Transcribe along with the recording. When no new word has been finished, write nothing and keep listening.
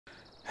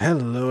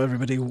Hello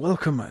everybody,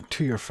 welcome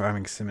to your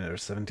Farming Simulator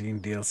 17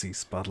 DLC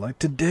Spotlight.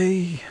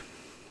 Today,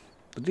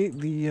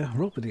 the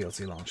ROPA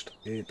DLC launched.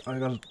 I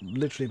got it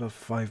literally about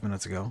 5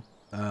 minutes ago.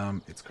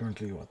 It's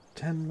currently, what,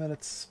 10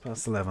 minutes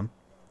past 11.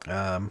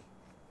 I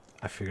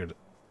figured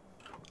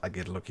I'd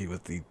get lucky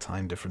with the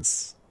time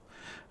difference,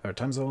 or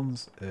time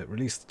zones.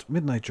 Released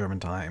midnight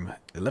German time,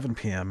 11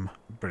 PM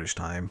British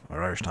time,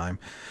 or Irish time.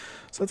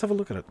 So let's have a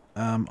look at it.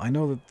 I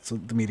know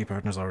that the media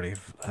partners already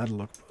have had a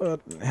look,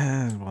 but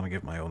I want to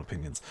give my own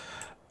opinions.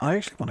 I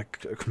actually want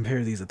to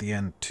compare these at the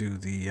end to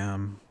the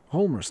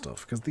Homer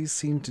stuff, because these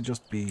seem to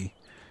just be,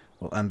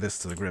 well, and this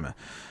to the Grimme.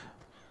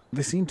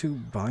 They seem to,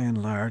 by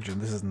and large, and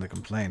this isn't a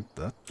complaint,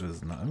 that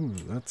is no,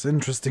 that's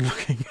interesting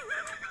looking.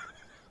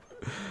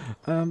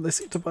 They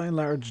seem to, by and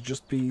large,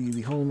 just be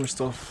the Homer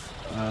stuff.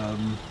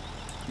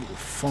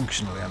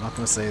 Functionally, I'm not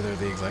going to say they're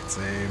the exact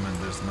same, and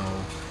there's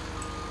no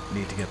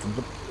need to get them,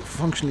 but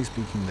functionally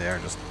speaking, they are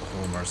just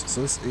homers.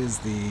 So this is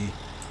the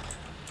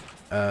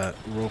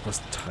ROPA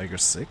Tiger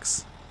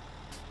 6.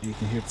 You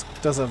can hear it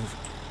does have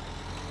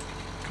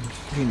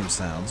completely new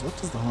sounds. What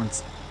does the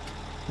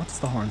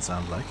horn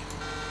sound like?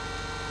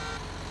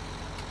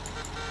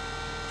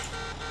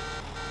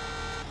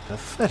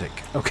 Pathetic.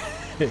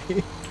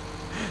 Okay.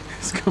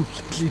 It's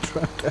completely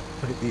drowned out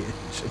by the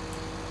engine.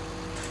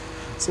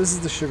 So this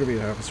is the sugar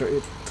beet harvester.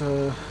 It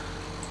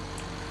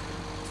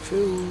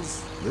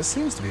feels... This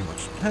seems to be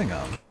much... Hang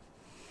on.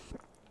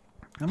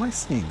 Am I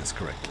seeing this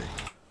correctly?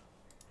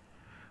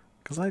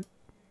 Because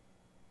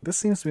this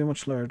seems to be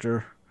much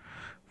larger.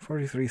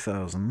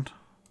 43,000.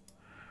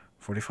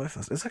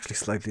 45,000. It's actually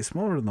slightly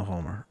smaller than the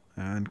Homer.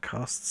 And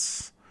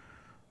costs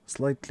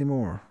slightly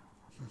more.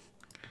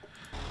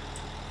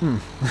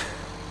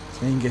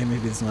 This main game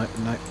maybe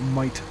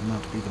might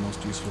not be the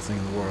most useful thing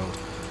in the world.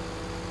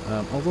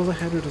 Although the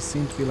header does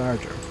seem to be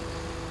larger.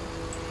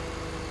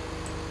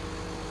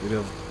 We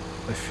have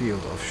a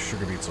field of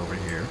sugar beets over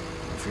here.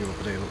 A field of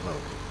potatoes. Well,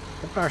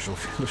 a partial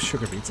field of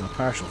sugar beets and a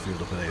partial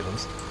field of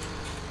potatoes.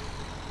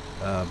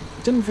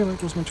 Didn't feel like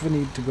there was much of a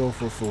need to go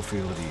for a full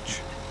field of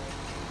each.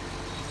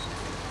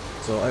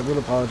 So I will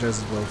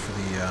apologise as well for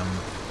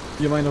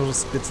the... you might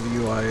notice bits of the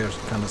UI are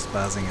kind of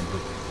spazzing and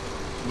the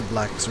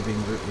blacks are being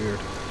a bit weird.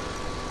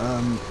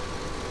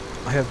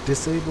 I have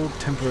disabled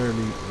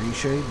temporarily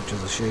reshade, which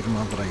is a shader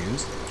mod that I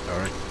use,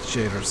 or a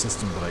shader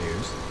system that I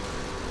use.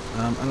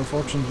 And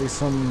unfortunately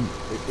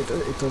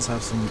it does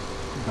have some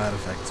bad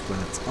effects when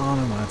it's on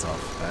and when it's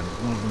off, and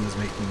one of them is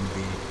making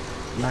the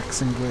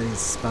blacks and greys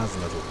spaz a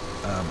little,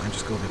 and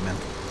just go a bit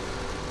mental.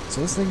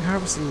 So this thing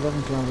harvested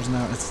 11 kilometers an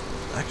hour. It's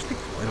actually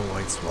quite a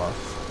wide swath.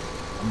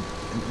 I'm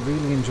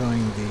really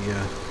enjoying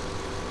the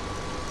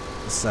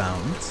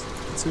sounds.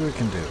 Let's see what we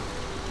can do.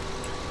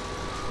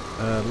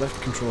 Left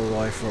control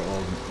Y for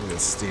all wheel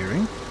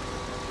steering.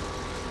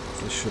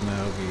 So this should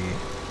now be...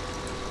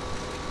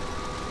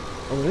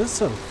 Oh, it is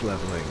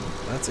self-leveling.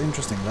 That's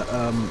interesting.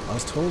 I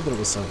was told that it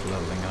was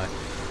self-leveling. I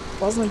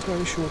wasn't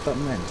entirely sure what that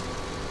meant.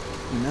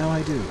 Now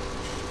I do.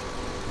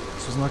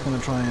 So it's not going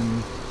to try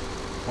and...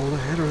 Oh, the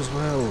header as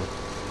well.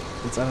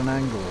 It's at an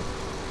angle.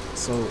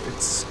 So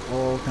it's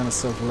all kind of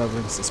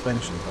self-leveling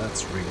suspension.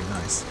 That's really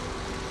nice.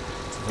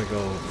 So if I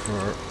go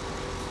for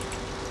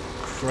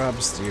crab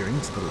steering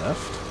to the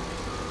left,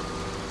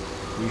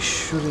 we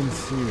should, in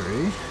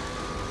theory...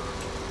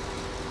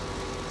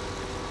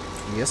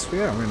 Yes, we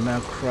are. We're now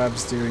crab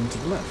steering to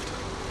the left.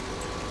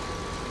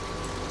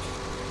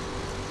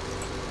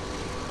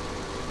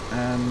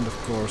 And, of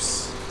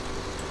course,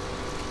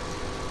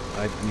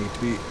 I'd need to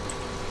be,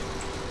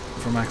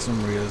 for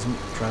maximum realism,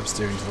 crab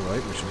steering to the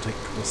right, which will take a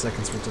couple of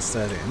seconds for it to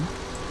set in.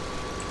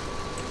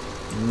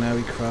 And now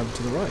we crab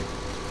to the right.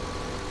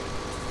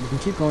 You can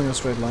keep going in a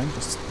straight line,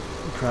 just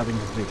crabbing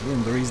completely,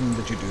 and the reason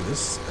that you do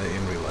this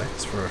in real life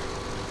is for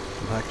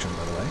compaction,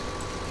 by the way.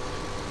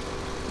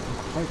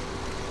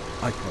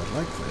 I quite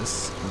like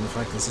this, and the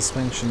fact that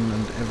suspension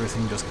and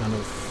everything just kind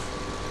of...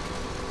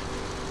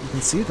 You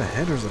can see the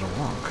headers at a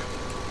walk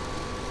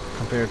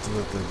compared to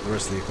the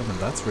rest of the equipment.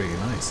 That's really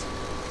nice.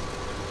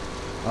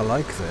 I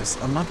like this.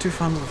 I'm not too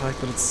fond of the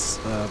fact that it's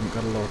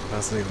got a lower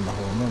capacity than the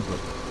Homer,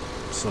 but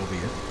so be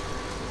it.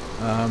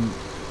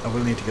 I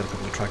will need to get a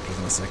couple of tractors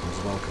in a second as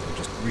well, because I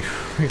just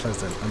realised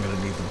that I'm going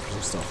to need them for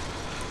some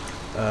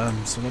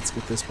stuff. So let's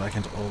get this back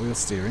into all-wheel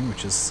steering,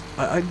 which is...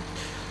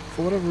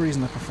 For whatever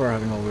reason, I prefer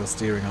having all-wheel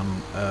steering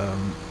on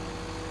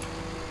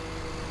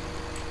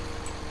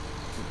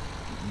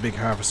big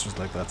harvesters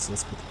like that. So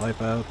let's put the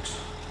pipe out,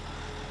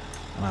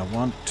 and I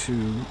want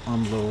to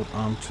unload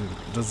onto...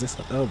 Does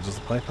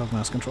the pipe have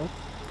mouse control?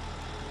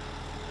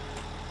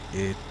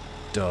 It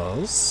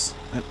does.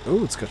 And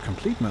oh, it's got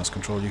complete mouse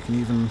control. You can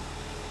even...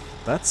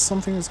 That's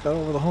something that's got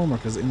over the Homer,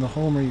 because in the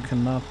Homer you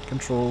cannot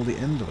control the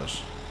end of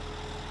it.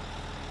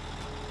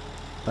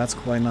 That's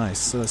quite nice.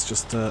 So let's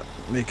just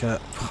make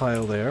a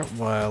pile there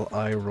while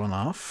I run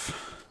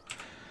off.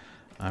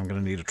 I'm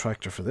going to need a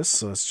tractor for this,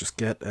 so let's just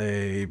get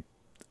a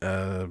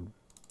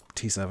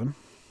T7.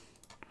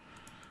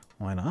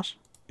 Why not?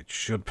 It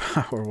should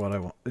power what I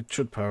want. It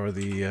should power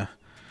the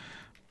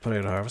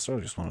potato harvester.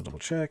 I just want to double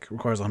check.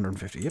 Requires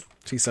 150. Yep,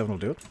 T7 will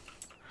do it.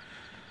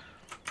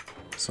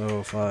 So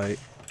if I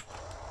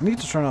need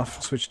to turn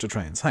off switch to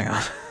trains, hang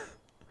on.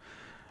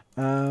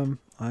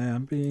 I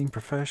am being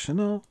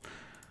professional.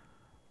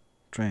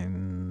 Trains.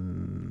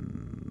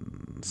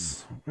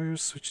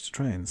 Where's switch to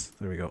trains?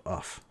 There we go,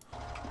 off.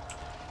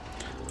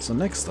 So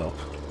next up,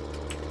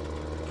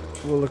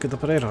 we'll look at the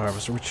potato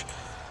harvester, which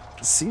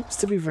seems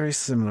to be very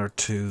similar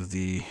to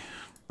the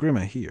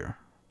Grima here.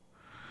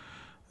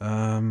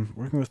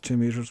 Working with 2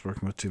 meters,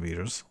 working with 2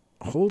 meters.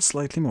 Holds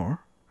slightly more,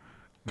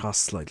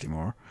 costs slightly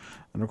more,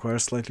 and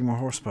requires slightly more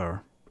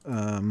horsepower.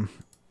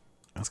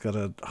 It's got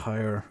a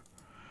higher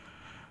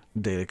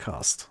daily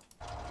cost.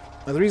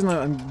 Now, the reason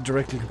I'm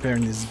directly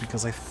comparing these is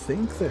because I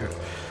think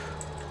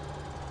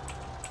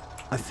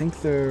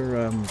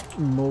they're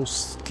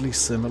mostly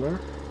similar.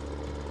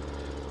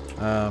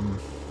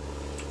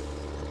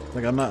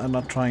 Like I'm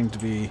not trying to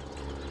be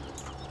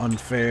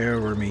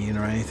unfair or mean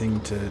or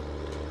anything to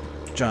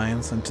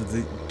giants and to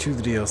the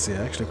DLC.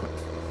 Actually,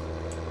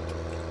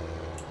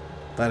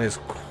 that is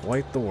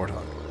quite the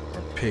warthog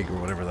or pig or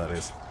whatever that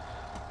is.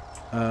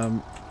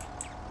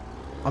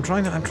 I'm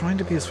trying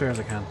to be as fair as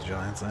I can to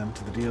giants and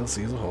to the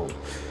DLC as a whole,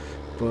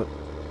 but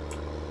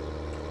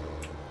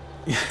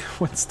yeah,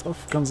 when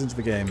stuff comes into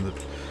the game that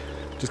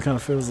just kind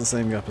of fills the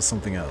same gap as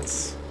something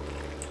else,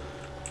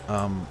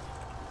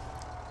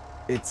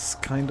 it's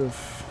kind of,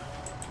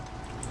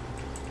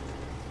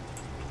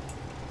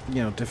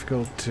 you know,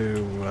 difficult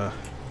to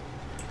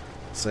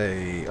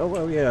say, oh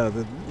well, yeah,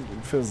 it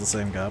fills the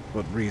same gap,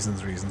 but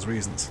reasons.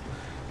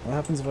 What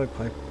happens if I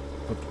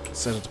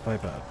set it to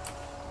pipe out?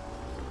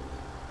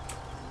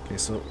 Okay,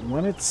 so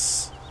when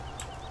it's...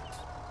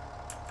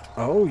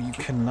 Oh, you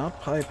cannot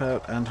pipe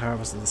out and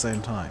harvest at the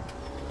same time.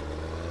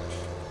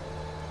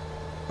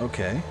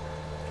 Okay.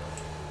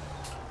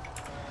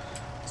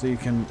 So you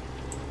can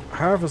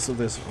harvest with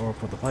this or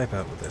put the pipe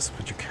out with this,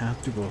 but you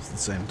can't do both at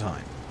the same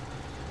time.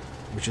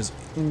 Which is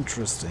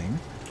interesting.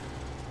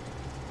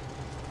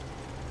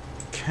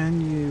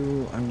 Can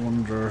you, I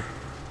wonder...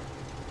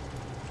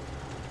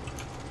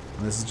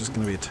 And this is just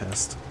going to be a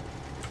test.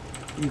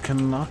 You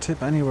cannot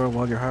tip anywhere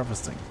while you're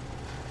harvesting.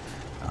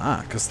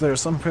 Ah, because there are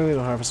some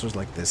potato harvesters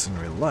like this in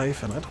real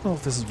life, and I don't know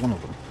if this is one of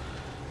them.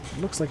 It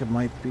looks like it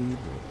might be,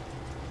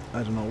 but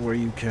I don't know, where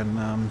you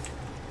can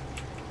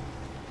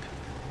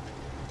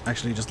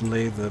actually just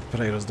lay the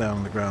potatoes down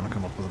on the ground and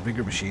come up with a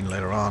bigger machine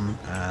later on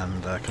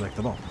and collect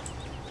them up.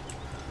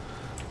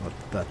 But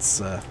that's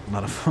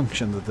not a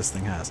function that this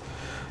thing has.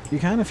 You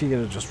can, if you get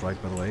it just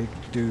right, by the way,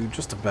 do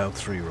just about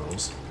 3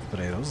 rows of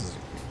potatoes, as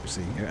you're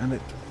seeing here, and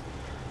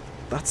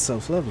that's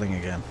self-leveling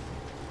again.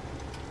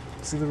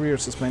 See, the rear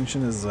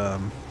suspension is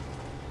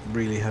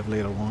really heavily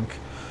at a wonk,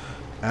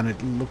 and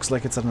it looks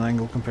like it's at an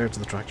angle compared to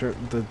the tractor.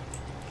 The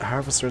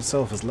harvester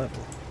itself is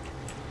level.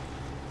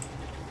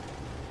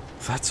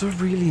 That's a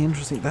really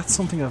interesting... That's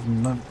something I've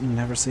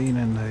never seen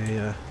in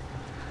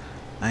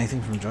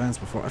anything from Giants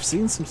before. I've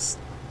seen some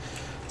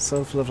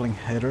self-leveling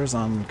headers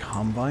on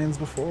combines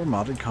before,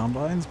 modded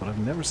combines, but I've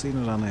never seen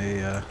it on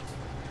a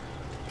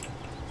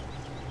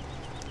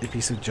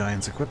piece of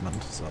Giants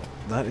equipment, so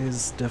that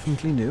is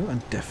definitely new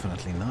and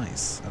definitely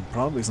nice, and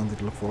probably something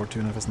to look forward to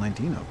in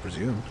FS19, I would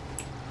presume.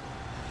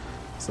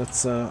 So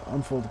let's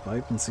unfold the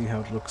pipe and see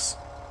how it looks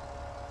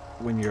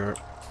when you're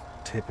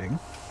tipping.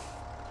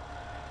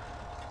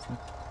 So,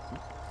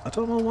 I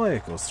don't know why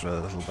it goes through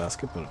that little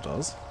basket, but it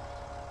does.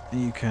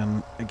 And you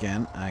can,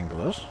 again,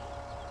 angle it.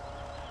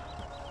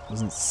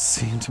 Doesn't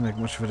seem to make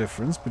much of a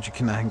difference, but you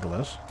can angle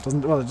it.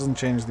 It doesn't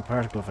change the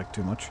particle effect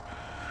too much.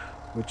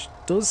 Which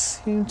does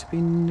seem to be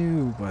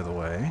new, by the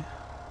way.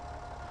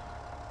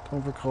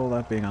 Don't recall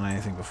that being on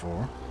anything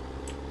before.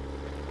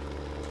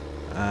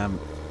 And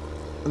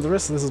the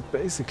rest of this is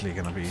basically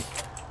going to be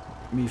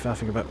me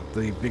faffing about with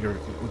the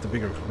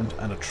bigger equipment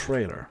and a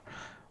trailer,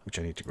 which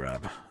I need to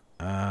grab.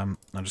 I'm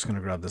just going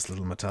to grab this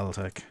little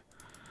Metaltech,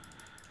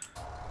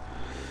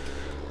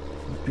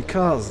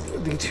 because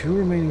the 2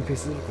 remaining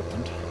pieces of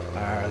equipment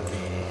are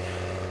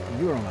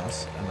the Euro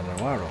mouse and the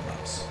Navarro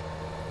mouse.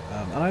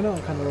 And I know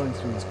I'm kind of running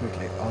through this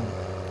quickly. I'll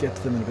get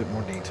to them in a bit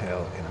more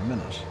detail in a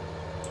minute.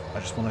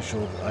 I just want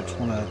to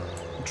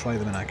try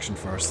them in action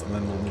first, and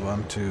then we'll move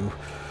on to,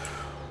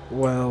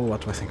 well,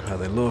 what do I think of how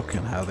they look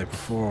and how they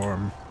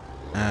perform,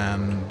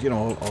 and, you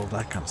know, all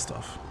that kind of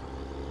stuff.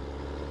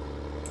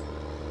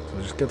 So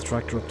I'll just get the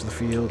tractor up to the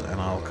field, and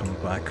I'll come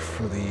back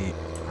for the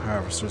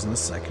harvesters in a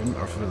second,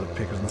 or for the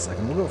pickers in a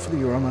second. We'll go for the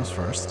Euro mouse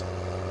first,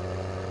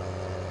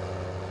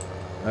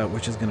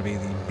 which is going to be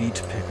the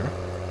beet picker.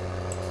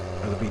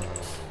 Or the beat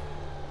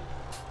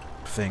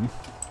thing.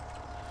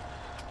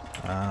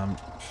 Or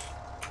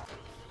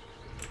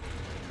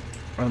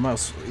the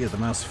mouse, yeah, the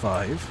mouse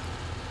 5.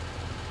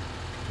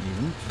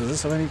 Even. Does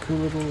this have any cool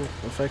little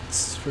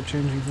effects for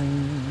changing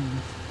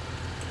things?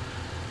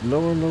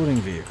 Lower loading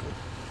vehicle.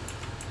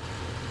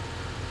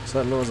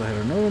 So that lowers the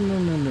header. No.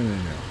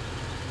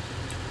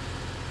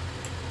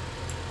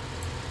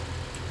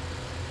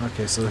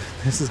 Okay, so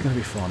this is going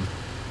to be fun.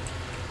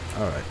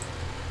 Alright.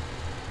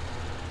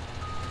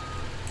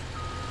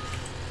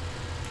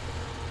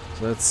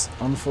 So let's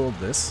unfold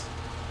this.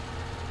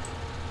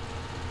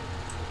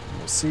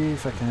 We'll see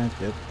if I can't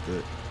get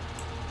the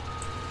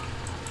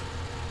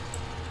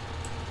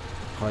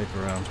pipe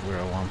around to where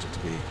I want it to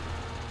be. It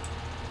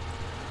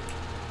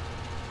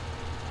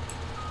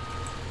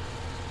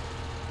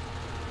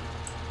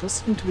does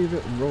seem to be a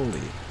bit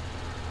rolly.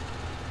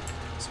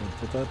 So we'll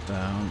put that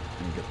down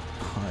and get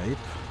pipe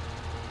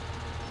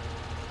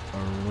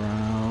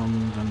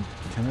around, and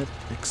can it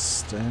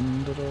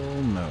extend at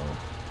all? No.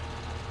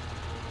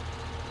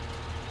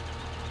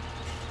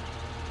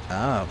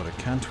 Ah, but it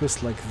can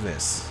twist like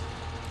this.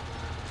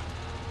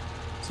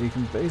 So you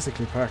can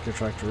basically park your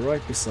tractor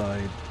right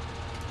beside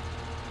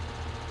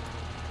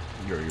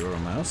your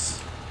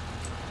Euromouse.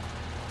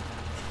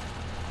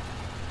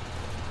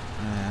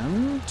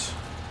 And,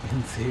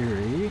 in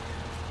theory,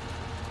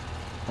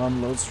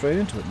 unload straight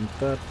into it. And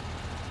that,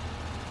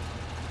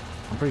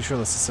 I'm pretty sure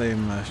that's the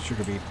same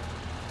sugar beet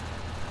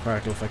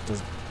particle effect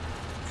as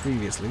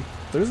previously.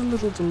 There's a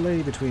little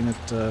delay between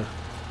it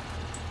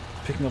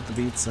picking up the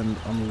beets and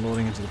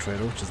unloading into the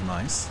trailer, which is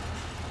nice.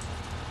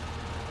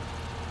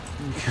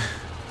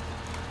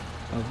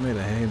 I've made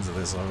a hames of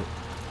this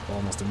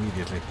almost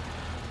immediately.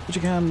 But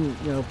you can,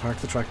 you know, park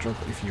the tractor up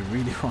if you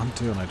really want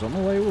to, and I don't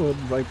know why you would,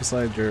 right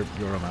beside your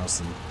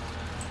Euromouse and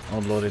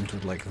unload into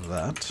it like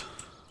that.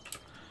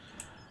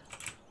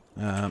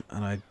 And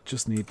I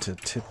just need to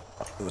tip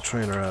the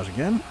trailer out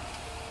again.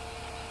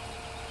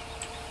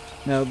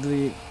 Now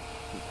the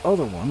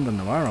other one, the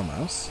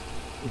RainbowDave,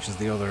 which is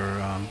the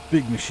other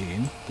big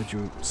machine that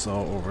you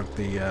saw over at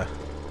the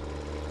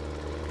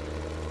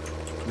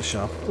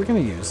shop, we're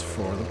going to use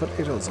for the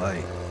potatoes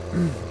I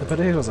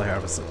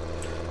harvested,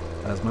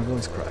 as my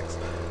voice cracks,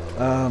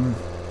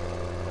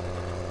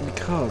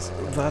 because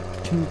that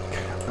can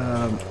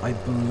I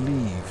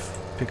believe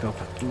pick up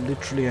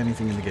literally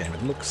anything in the game.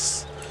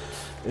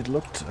 It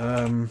looked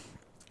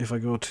if I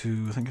go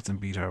to, I think it's in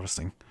beet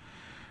harvesting.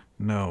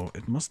 No,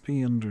 it must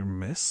be under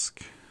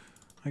misc,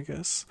 I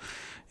guess.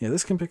 Yeah,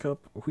 this can pick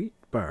up wheat,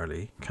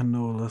 barley,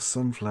 canola,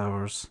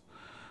 sunflowers,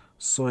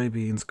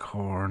 soybeans,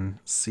 corn,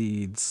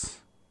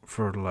 seeds,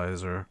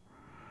 fertilizer.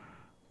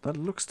 That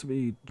looks to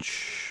be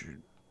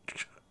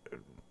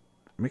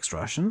mixed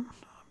ration.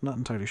 I'm not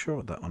entirely sure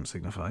what that one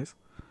signifies.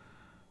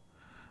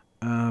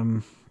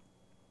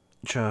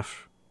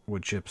 Chaff,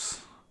 wood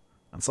chips,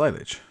 and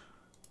silage.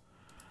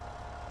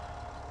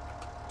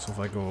 So if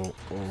I go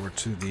over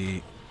to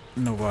the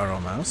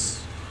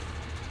RainbowDave,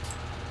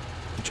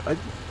 which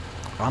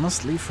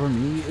honestly, for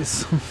me, is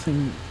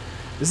something...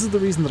 This is the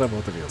reason that I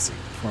bought the DLC.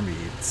 For me,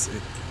 it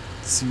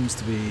seems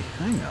to be...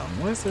 Hang on,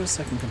 why is there a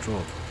second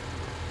control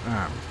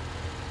arm?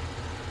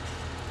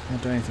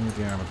 Can't do anything with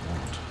the arm at the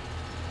moment.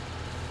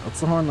 What's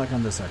the horn like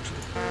on this,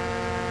 actually?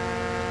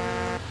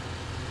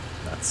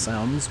 That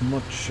sounds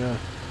much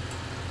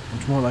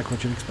more like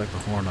what you'd expect the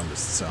horn on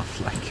this to sound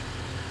like.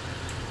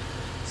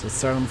 So let's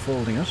start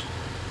unfolding it,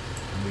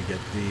 and we get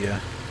the...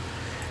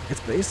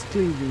 it's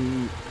basically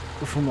the...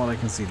 From what I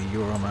can see, the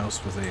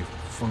Euromouse with a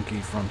funky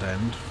front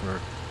end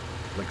for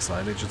like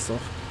silage and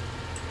stuff.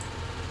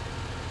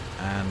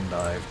 And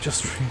I've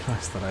just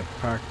realised that I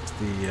parked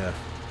the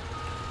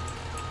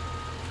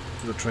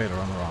trailer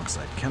on the wrong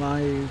side. Can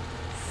I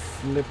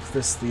flip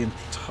this the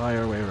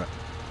entire way around?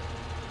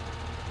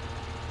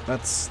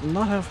 That's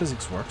not how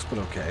physics works, but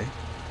okay.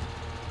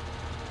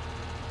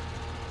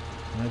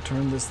 Can I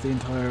turn this the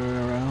entire way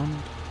around?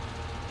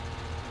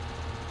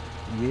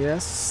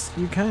 Yes,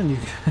 you can. You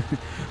can.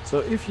 So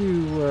if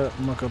you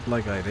muck up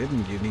like I did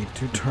and you need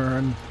to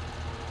turn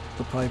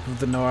the pipe of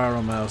the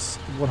RainbowDave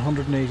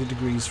 180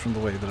 degrees from the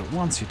way that it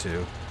wants you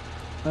to,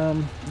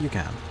 you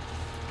can.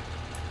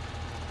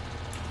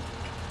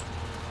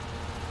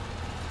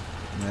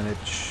 And then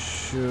it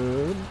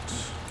should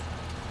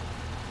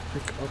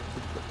pick up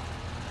the...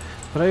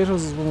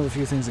 Potatoes is one of the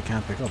few things it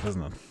can't pick up,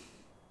 isn't it?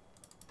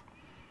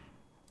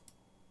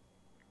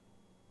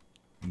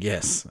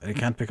 Yes, it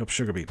can't pick up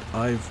sugar beet.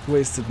 I've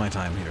wasted my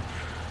time here.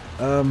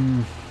 So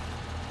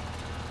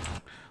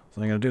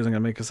what I'm going to do is I'm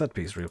going to make a set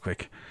piece real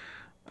quick.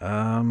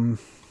 Yeah,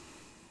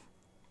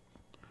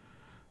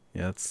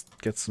 let's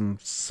get some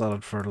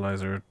solid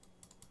fertilizer,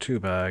 2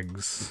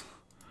 bags,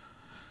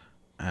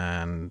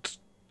 and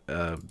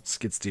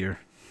skid steer.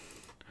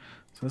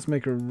 So let's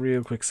make a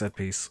real quick set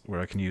piece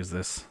where I can use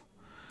this.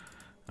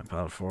 A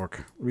pallet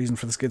fork. Reason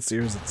for the skid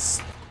steer is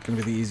it's going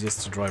to be the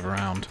easiest to drive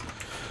around.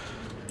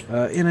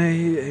 In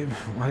a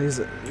what is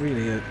it?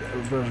 Really a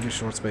relatively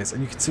short space.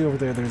 And you can see over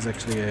there there's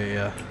actually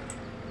a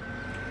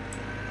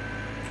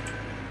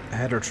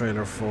header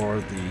trailer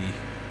for the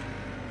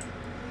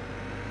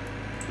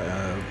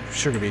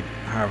sugar beet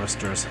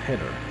harvester's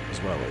header as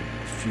well,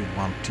 if you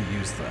want to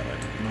use that. I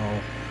don't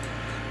know.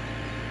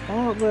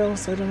 Oh, well,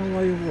 I don't know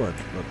why you would,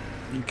 but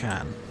you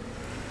can.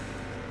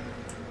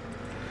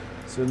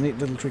 So a neat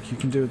little trick you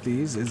can do with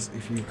these is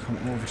if you come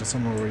over to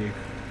somewhere where you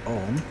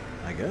own,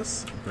 I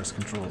guess, press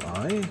Control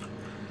I.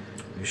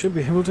 You should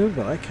be able to,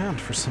 but I can't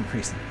for some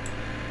reason.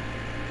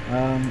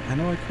 I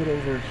know I could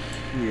over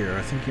here.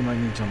 I think you might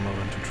need to unload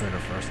into a trailer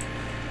first.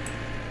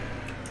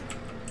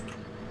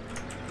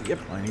 Yep,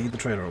 I need the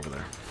trailer over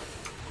there.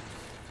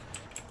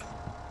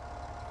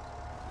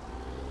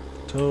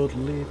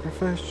 Totally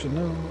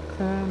professional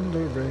and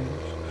arranged.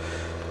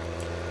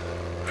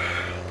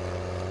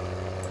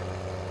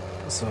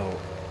 So,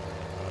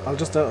 I'll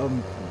just,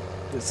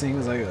 seeing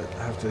as I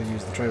have to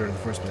use the trailer in the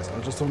first place,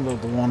 I'll just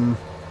unload the one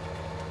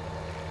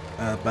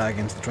bag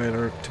into the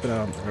trailer, tip it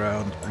out on the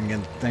ground,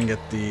 and then get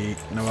the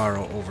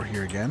Navarro over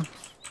here again.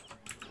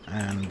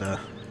 And,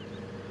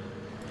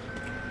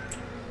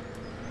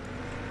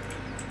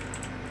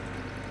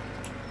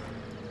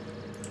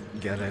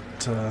 get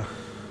it,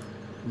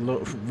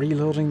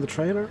 reloading the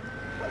trailer,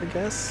 I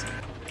guess.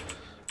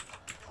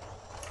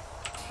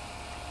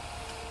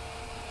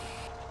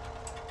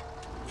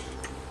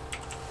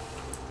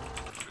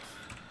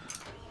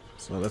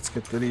 So let's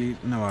get the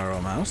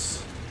Navarro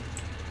mouse.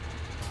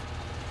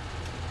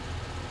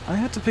 I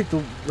had to pick the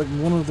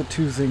one of the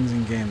two things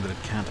in game that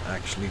it can't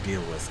actually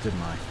deal with,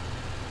 didn't I?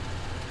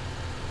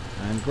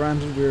 And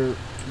granted, we're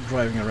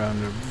driving around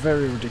in a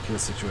very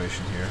ridiculous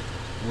situation here,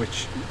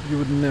 which you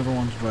would never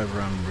want to drive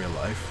around in real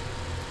life.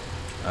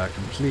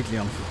 Completely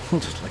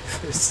unfolded like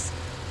this.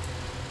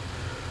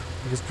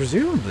 Because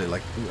presumably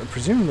like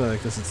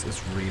this,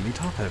 it's really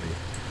top heavy.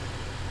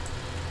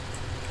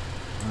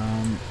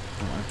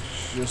 I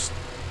just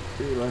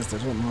realized I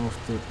don't know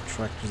if the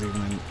tractor's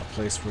even in a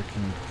place where we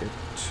can get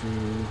to.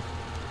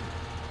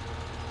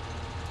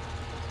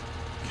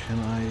 Can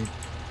I?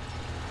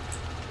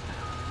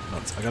 No,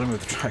 I gotta move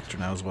the tractor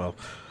now as well.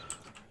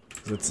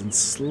 Because it's in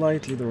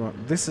slightly the wrong.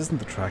 This isn't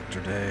the tractor,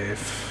 Dave.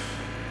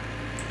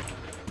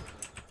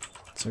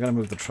 So I gotta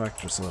move the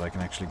tractor so that I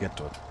can actually get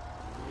to it.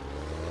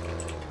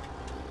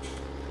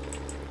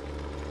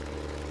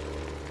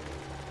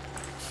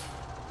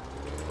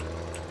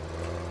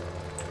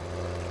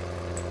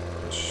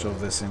 Let's shove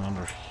this in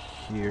under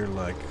here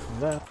like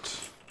that.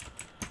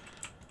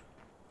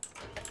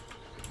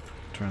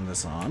 Turn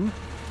this on.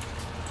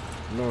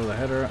 Lower the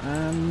header,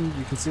 and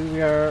you can see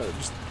we are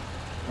just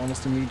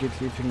almost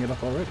immediately picking it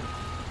up already.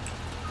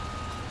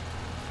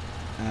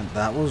 And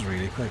that was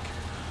really quick.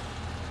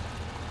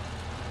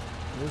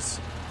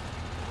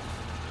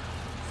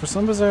 For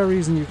some bizarre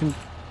reason you can...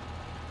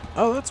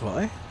 Oh, that's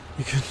why.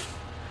 You can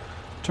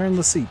turn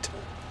the seat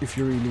if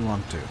you really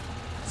want to.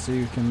 So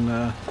you can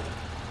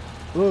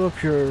load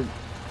up your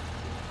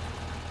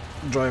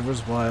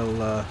drivers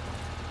while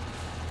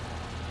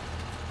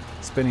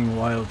spinning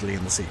wildly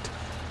in the seat.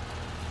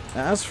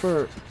 As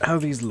for how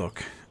these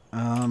look,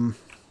 do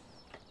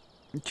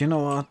you know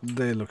what?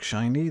 They look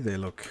shiny, they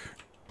look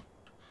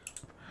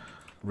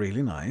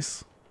really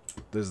nice.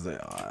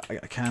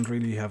 I can't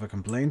really have a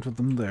complaint with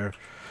them. They're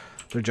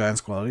Giants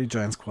quality.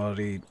 Giants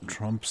quality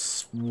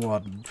trumps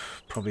what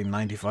probably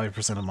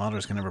 95% of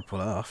modders can ever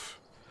pull off.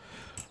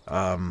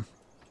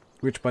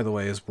 Which, by the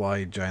way, is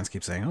why Giants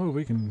keep saying, "Oh,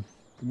 we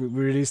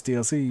release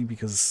DLC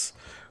because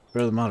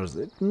we're the modders."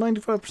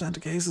 95%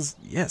 of cases,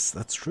 yes,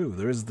 that's true.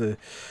 There is the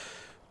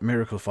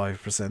miracle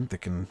 5% that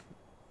can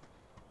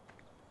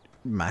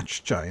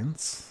match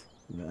Giants,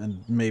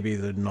 and maybe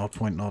the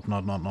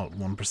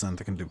 0.001%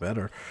 that can do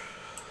better.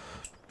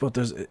 But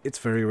it's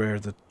very rare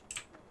that,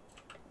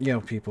 you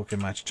know, people can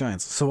match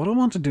Giants. So what I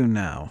want to do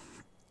now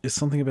is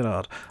something a bit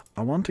odd.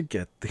 I want to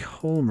get the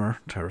Homer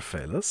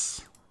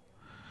Terraphalis,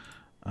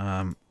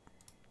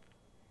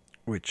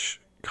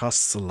 which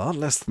costs a lot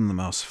less than the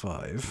Mouse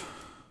 5,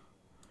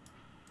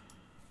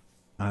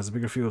 and has a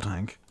bigger fuel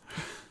tank,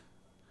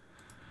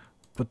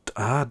 but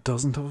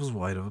doesn't have as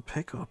wide of a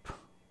pickup.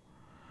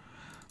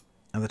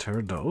 And the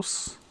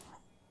Terrados,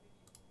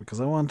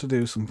 because I want to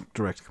do some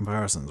direct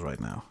comparisons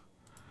right now.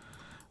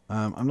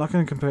 I'm not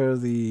going to compare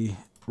the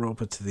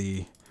ROPA to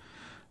the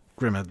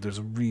Grimmett. There's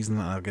a reason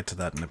that I'll get to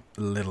that in a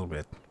little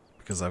bit,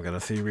 because I've got a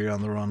theory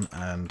on the run,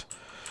 and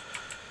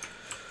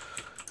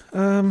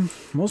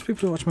most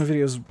people who watch my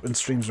videos and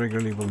streams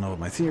regularly will know what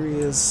my theory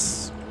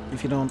is.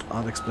 If you don't,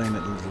 I'll explain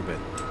it a little bit.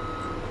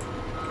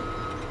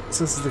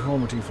 So this is the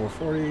Homer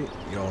T440,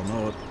 you all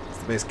know it, it's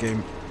the base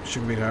game,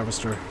 sugar beet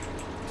harvester.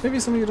 Maybe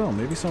some of you don't,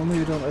 maybe some of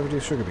you don't ever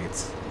do sugar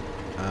beets.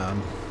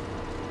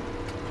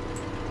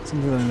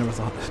 Something that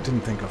I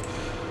didn't think of.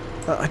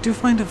 I do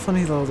find it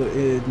funny though that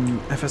in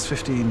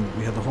FS15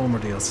 we had the Homer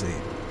DLC,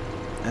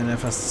 and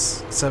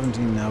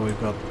FS17 now we've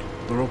got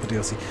the ROPA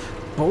DLC.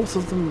 Both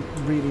of them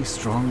really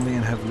strongly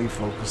and heavily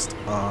focused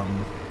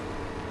on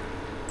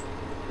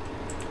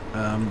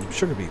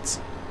sugar beets,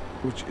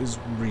 which is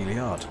really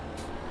odd.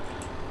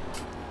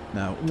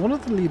 Now, one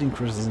of the leading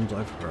criticisms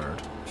I've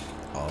heard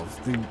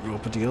of the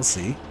ROPA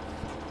DLC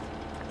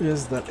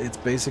is that it's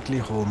basically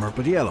Homer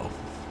but yellow.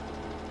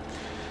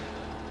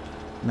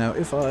 Now,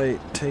 if I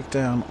take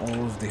down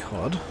all of the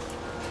HUD,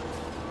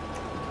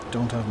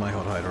 don't have my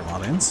HUD hider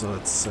mod in, so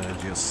let's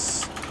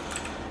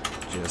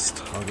just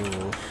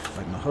toggle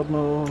right in the HUD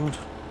mode.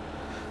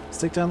 Let's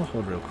take down the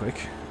HUD real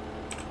quick,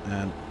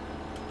 and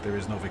there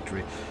is no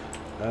victory.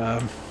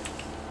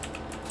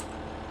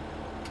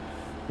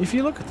 If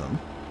you look at them,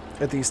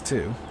 at these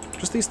two,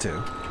 just these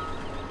two,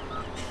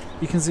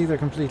 you can see they're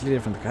completely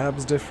different. The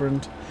cab's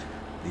different,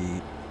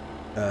 the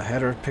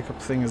header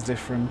pickup thing is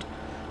different.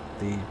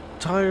 The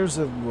tires,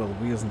 well,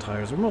 wheels and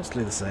tires are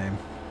mostly the same.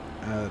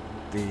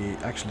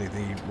 Actually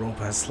the ROPA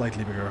has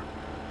slightly bigger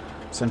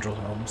central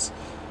hubs.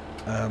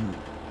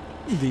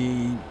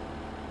 The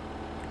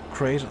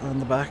crate on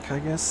the back, I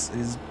guess,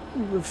 is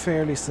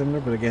fairly similar,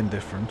 but again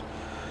different.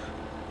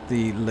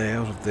 The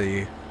layout of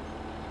the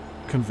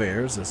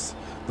conveyors is...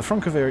 The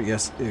front conveyor,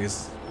 yes,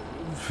 is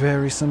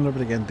very similar,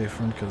 but again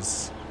different,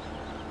 because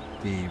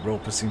the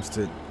ROPA seems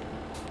to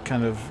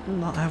kind of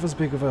not have as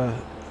big of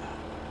an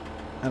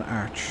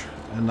arch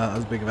and not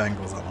as big of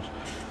angles on it.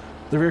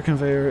 The rear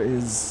conveyor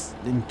is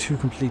in two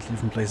completely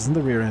different places, and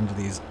the rear end of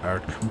these are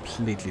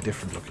completely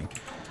different looking.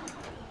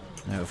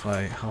 Now if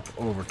I hop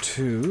over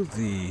to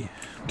the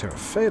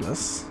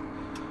Terraphalis,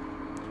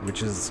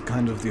 which is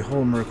kind of the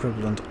Homer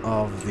equivalent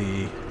of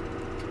the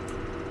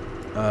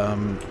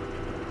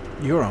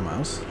Euro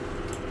mouse,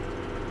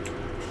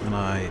 and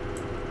I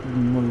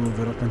move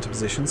it up into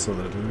position so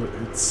that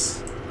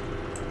it's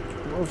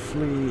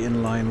roughly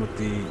in line with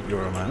the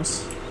Euro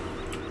mouse,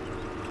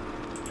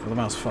 or the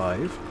Mouse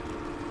 5,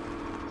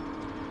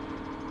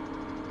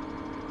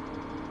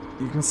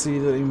 you can see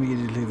that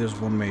immediately there's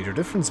one major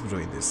difference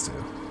between these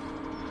two.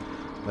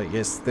 Like,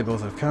 yes, they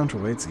both have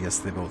counterweights, yes,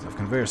 they both have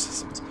conveyor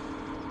systems.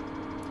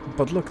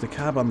 But look, the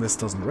cab on this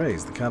doesn't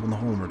raise, the cab on the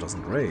Homer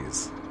doesn't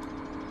raise.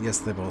 Yes,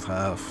 they both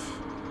have,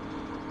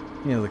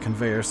 you know, the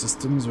conveyor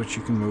systems which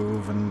you can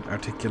move and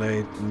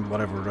articulate in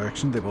whatever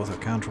direction. They both have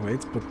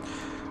counterweights, but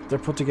they're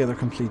put together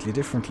completely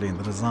differently, and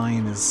the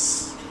design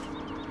is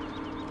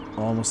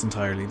almost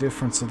entirely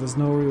different, so there's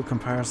no real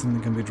comparison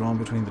that can be drawn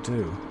between the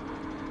two.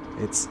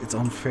 It's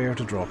unfair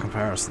to draw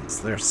comparisons.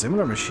 They're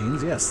similar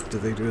machines, yes. Do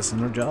they do a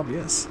similar job?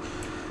 Yes.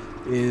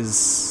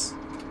 Is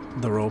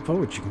the ROPA,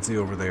 which you can see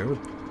over there with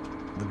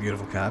the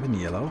beautiful cab in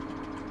yellow,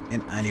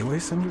 in any way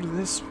similar to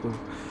this? Well,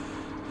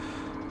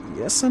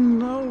 yes and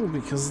no,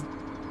 because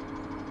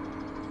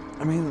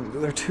I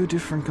mean, they're two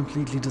different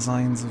completely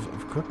designs of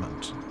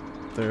equipment.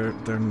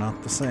 They're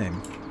not the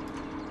same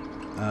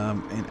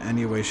in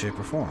any way, shape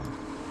or form.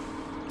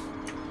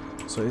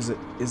 So is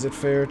it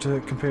fair to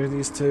compare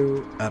these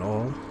two at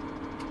all?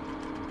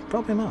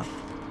 Probably not.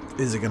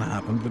 Is it going to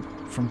happen? But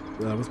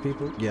with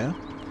people, yeah.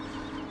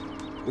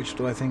 Which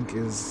do I think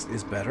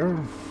is better?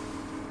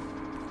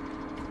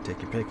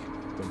 Take your pick.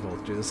 They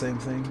both do the same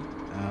thing.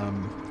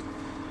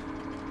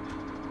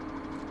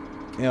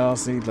 You know,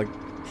 see, like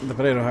the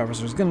potato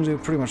harvester is going to do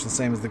pretty much the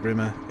same as the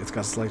Grima. It's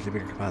got slightly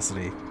bigger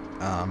capacity,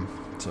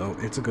 so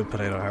it's a good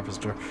potato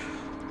harvester.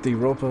 The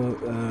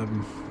ROPA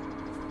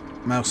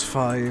Mouse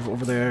 5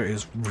 over there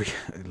is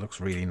it looks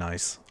really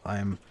nice.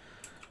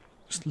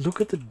 Just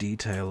look at the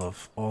detail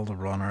of all the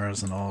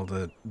runners and all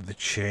the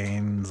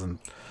chains and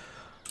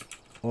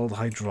all the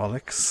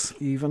hydraulics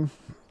even.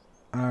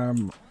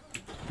 Come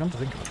to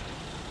think of it,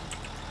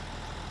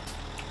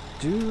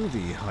 do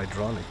the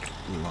hydraulic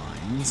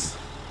lines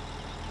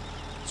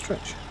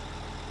stretch?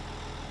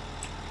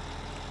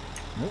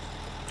 Nope.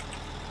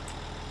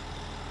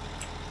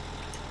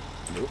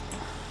 Nope.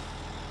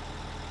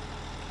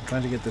 I'm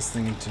trying to get this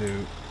thing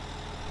into...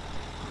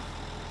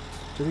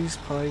 Do these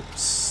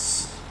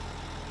pipes...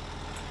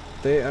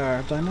 They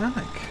are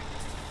dynamic.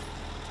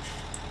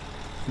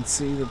 You can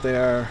see that they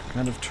are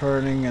kind of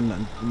turning and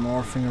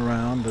morphing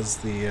around as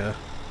the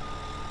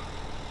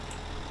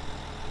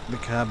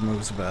cab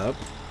moves about.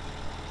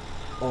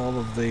 All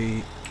of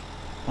the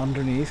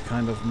underneath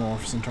kind of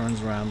morphs and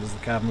turns around as the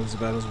cab moves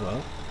about as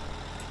well.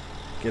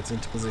 Gets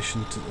into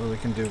position so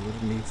it can do what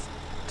it needs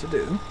to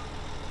do.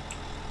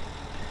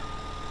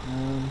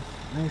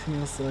 Anything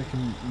else that I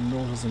can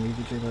notice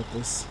immediately about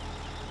this?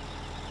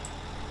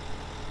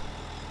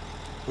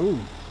 Ooh,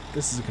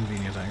 this is a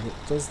convenient angle.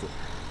 Does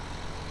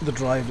the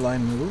drive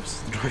line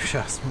moves? The drive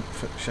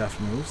shaft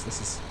moves.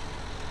 This is...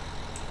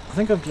 I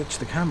think I've glitched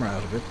the camera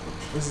out of it, but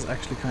this is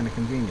actually kind of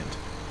convenient.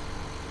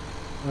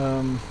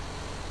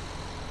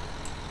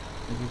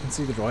 If you can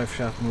see the drive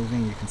shaft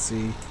moving, you can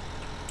see...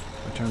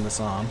 If I turn this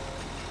on,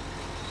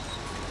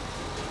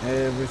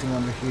 everything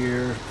under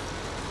here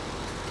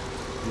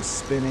is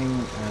spinning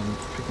and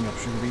picking up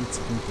sugar beets.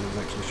 I think there's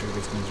actually sugar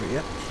beets coming through.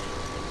 Yep.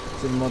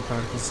 So the mud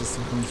particle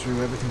system coming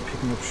through, everything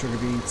picking up sugar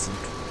beets and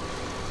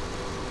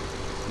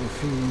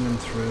feeding them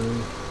through.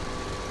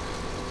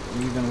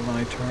 Even when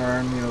I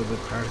turn, you know, the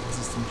particle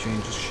system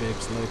changes shape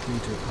slightly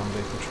to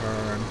accommodate the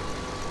turn.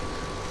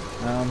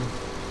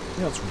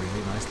 Yeah, it's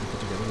really nicely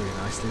put together, really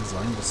nicely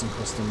designed with some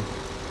custom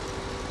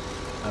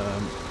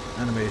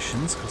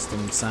animations,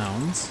 custom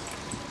sounds,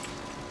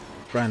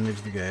 brand new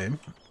to the game,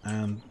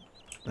 and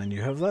then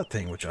you have that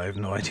thing, which I have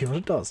no idea what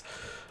it does.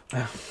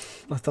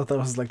 I thought that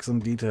was like some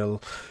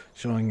detail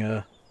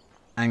showing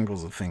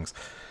angles of things.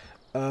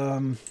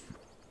 The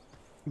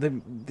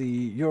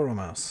Euro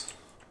mouse,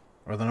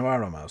 or the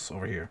Navarro mouse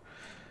over here.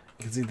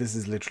 You can see this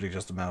is literally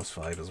just a Mouse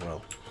 5 as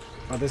well.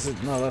 Oh, this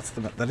is no,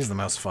 that is the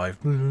Mouse 5.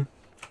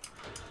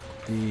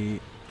 The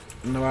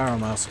Navarro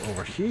mouse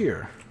over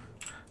here,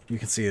 you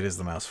can see it is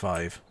the Mouse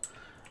 5.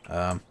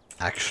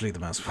 Actually, the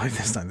Mouse 5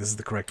 this time. This is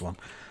the correct one.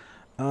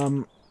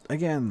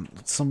 again,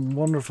 some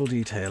wonderful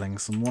detailing,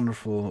 some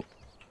wonderful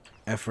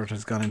effort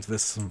has gone into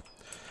this. Some,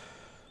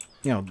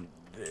 you know,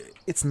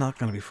 it's not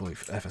going to be fully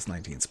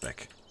FS19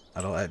 spec.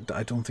 I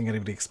don't think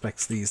anybody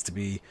expects these to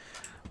be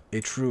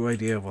a true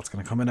idea of what's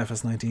going to come in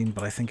FS19,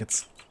 but I think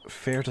it's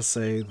fair to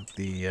say that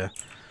the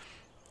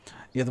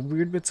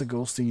weird bits of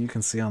ghosting you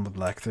can see on the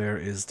black there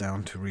is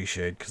down to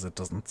reshade, because it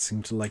doesn't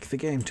seem to like the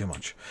game too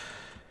much.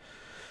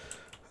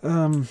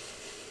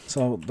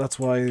 So that's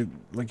why,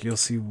 like, you'll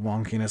see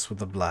wonkiness with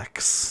the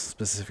blacks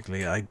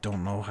specifically. I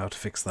don't know how to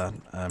fix that,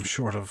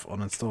 short of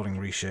uninstalling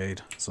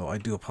reshade, so I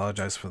do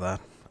apologize for that.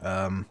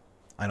 I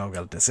know I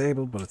got it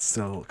disabled, but it's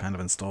still kind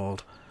of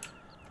installed.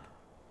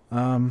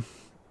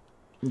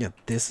 Yeah,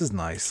 this is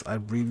nice. I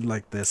really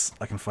like this.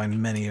 I can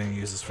find many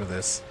uses for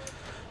this.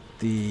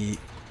 The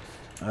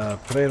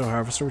potato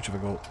harvester, which if I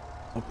go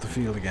up the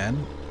field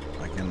again,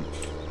 I can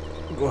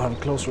go have a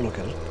closer look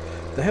at it.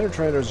 The header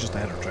trailer is just a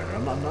header trailer.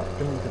 I'm not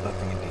going to look at that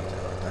thing in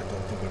detail. I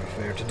don't think it would be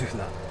fair to do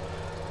that.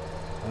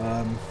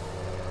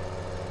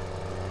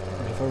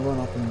 But if I run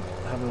up and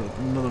have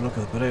another look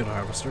at the potato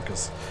harvester,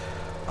 because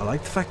I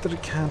like the fact that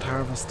it can't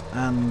harvest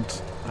and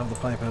have the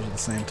pipe out at the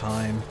same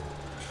time,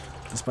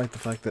 despite the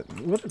fact that,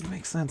 well, it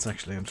makes sense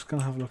actually. I'm just going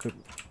to have a look at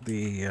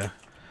the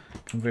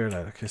conveyor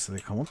light. Okay, so they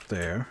come up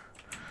there,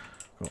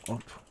 go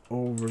up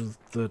over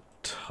the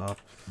top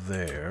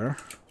there,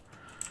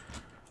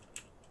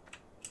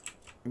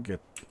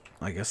 get,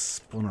 I guess,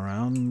 spun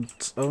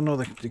around. Oh no,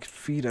 they could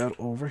feed out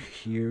over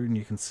here, and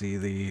you can see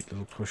the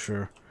little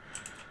pusher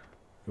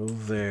go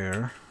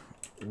there,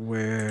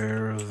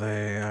 where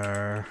they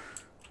are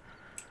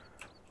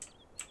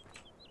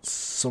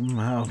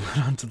somehow put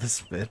onto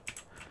this bit.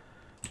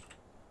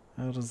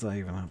 How does that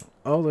even happen?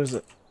 Oh, there's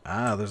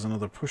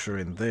another pusher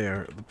in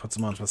there that puts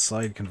them onto a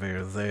side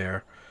conveyor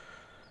there,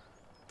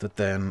 that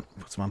then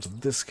puts them onto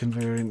this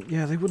conveyor. And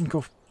yeah, they wouldn't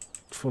go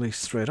fully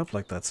straight up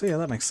like that. So yeah,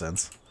 that makes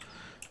sense.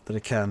 That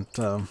it can't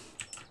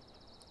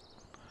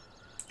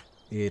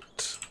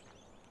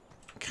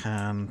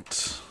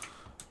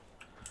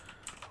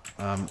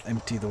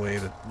empty the way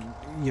that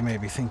you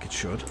maybe think it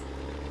should.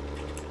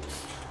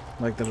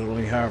 Like that it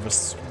only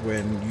harvests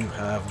when you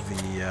have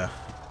the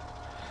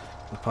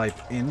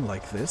pipe in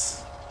like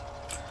this.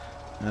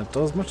 And it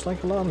does much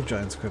like a lot of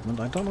Giant's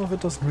equipment. I don't know if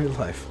it does in real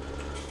life,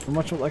 but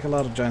much like a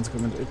lot of Giant's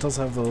equipment, it does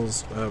have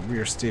those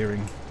rear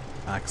steering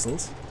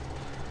axles,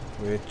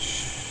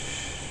 which,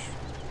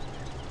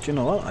 do you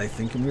know what? I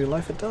think in real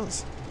life it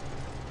does.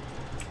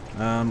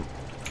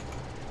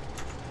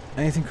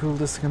 Anything cool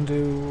this can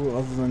do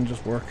other than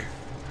just work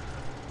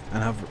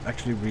and have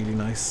actually really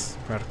nice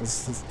particle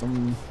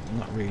system?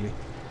 Not really.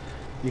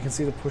 You can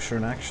see the pusher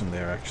in action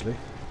there actually.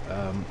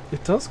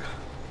 It does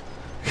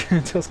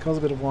it does cause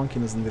a bit of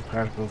wonkiness in the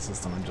particle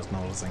system, I'm just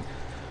noticing,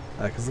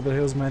 because the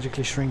hills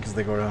magically shrink as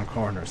they go around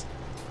corners.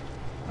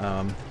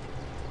 But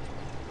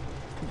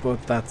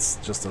that's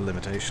just a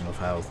limitation of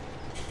how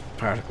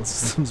particle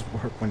systems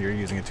work when you're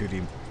using a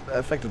 2D,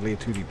 effectively a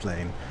 2D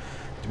plane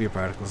to be a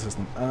particle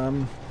system.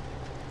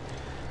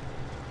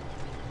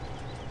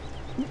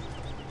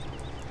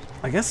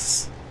 I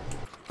guess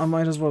I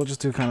might as well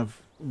just do kind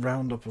of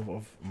roundup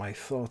of my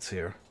thoughts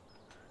here.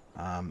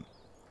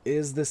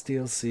 Is this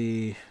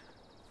DLC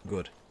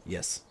good?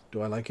 Yes.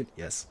 Do I like it?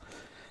 Yes.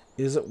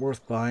 Is it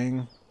worth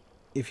buying?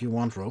 If you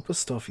want ROPA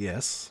stuff,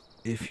 yes.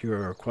 If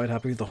you're quite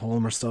happy with the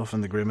Holmer stuff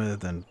and the Grimmel,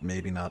 then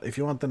maybe not. If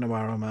you want the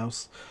Navarro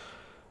mouse,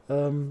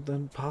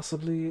 then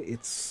possibly.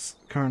 It's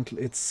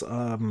currently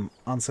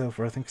on sale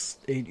for I think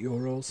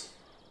 €8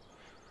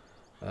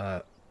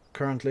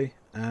 currently,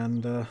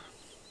 and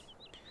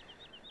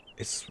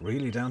it's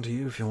really down to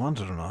you if you want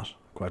it or not.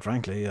 Quite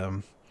frankly,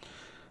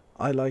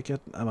 I like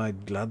it. Am I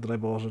glad that I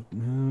bought it?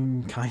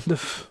 Kind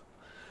of.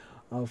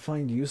 I'll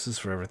find uses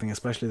for everything,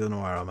 especially the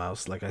Navarro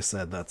mouse. Like I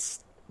said,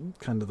 that's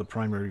kind of the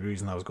primary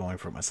reason I was going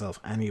for it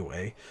myself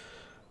anyway.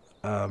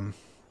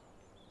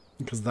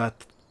 Because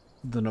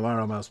the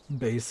Navarro mouse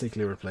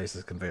basically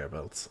replaces conveyor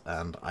belts,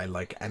 and I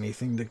like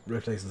anything that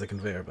replaces a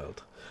conveyor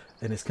belt,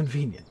 and it's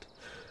convenient.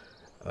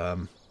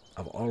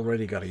 I've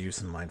already got a use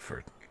in mind for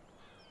it.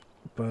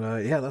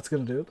 But yeah, that's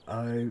going to do it.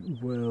 I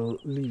will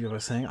leave you by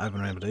saying I've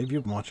been RainbowDave.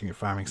 You've been watching your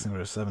Farming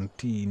Simulator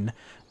 17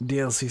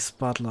 DLC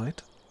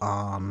Spotlight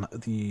on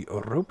the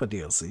ROPA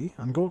DLC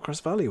on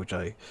Goldcrest Valley, which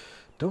I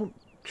don't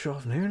show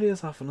off nearly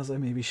as often as I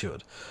maybe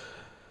should.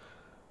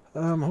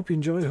 Hope you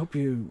enjoyed. Hope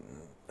you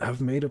have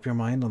made up your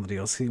mind on the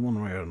DLC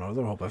one way or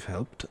another. Hope I've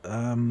helped.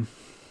 And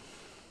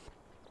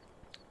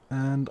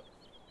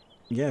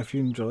yeah, if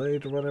you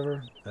enjoyed or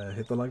whatever,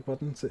 hit the like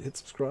button, hit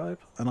subscribe,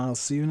 and I'll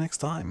see you next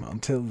time.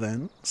 Until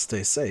then,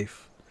 stay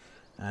safe,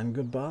 and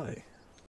goodbye.